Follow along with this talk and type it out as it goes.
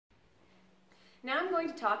Now I'm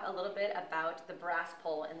going to talk a little bit about the brass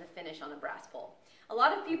pole and the finish on a brass pole. A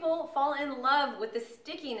lot of people fall in love with the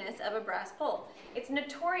stickiness of a brass pole. It's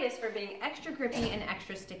notorious for being extra grippy and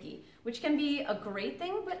extra sticky, which can be a great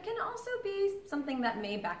thing, but can also be something that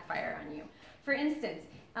may backfire on you. For instance,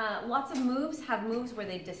 lots of moves have moves where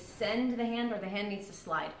they descend the hand, or the hand needs to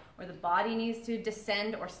slide, or the body needs to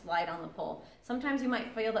descend or slide on the pole. Sometimes you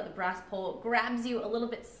might feel that the brass pole grabs you a little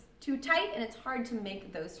bit too tight, and it's hard to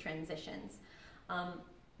make those transitions.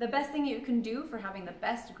 The best thing you can do for having the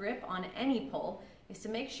best grip on any pole is to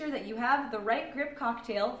make sure that you have the right grip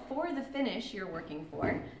cocktail for the finish you're working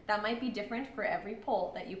for. That might be different for every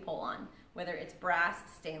pole that you pull on, whether it's brass,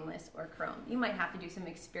 stainless, or chrome. You might have to do some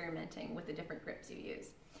experimenting with the different grips you use.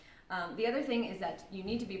 The other thing is that you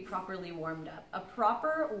need to be properly warmed up. A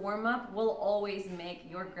proper warm-up will always make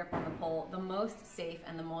your grip on the pole the most safe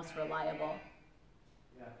and the most reliable.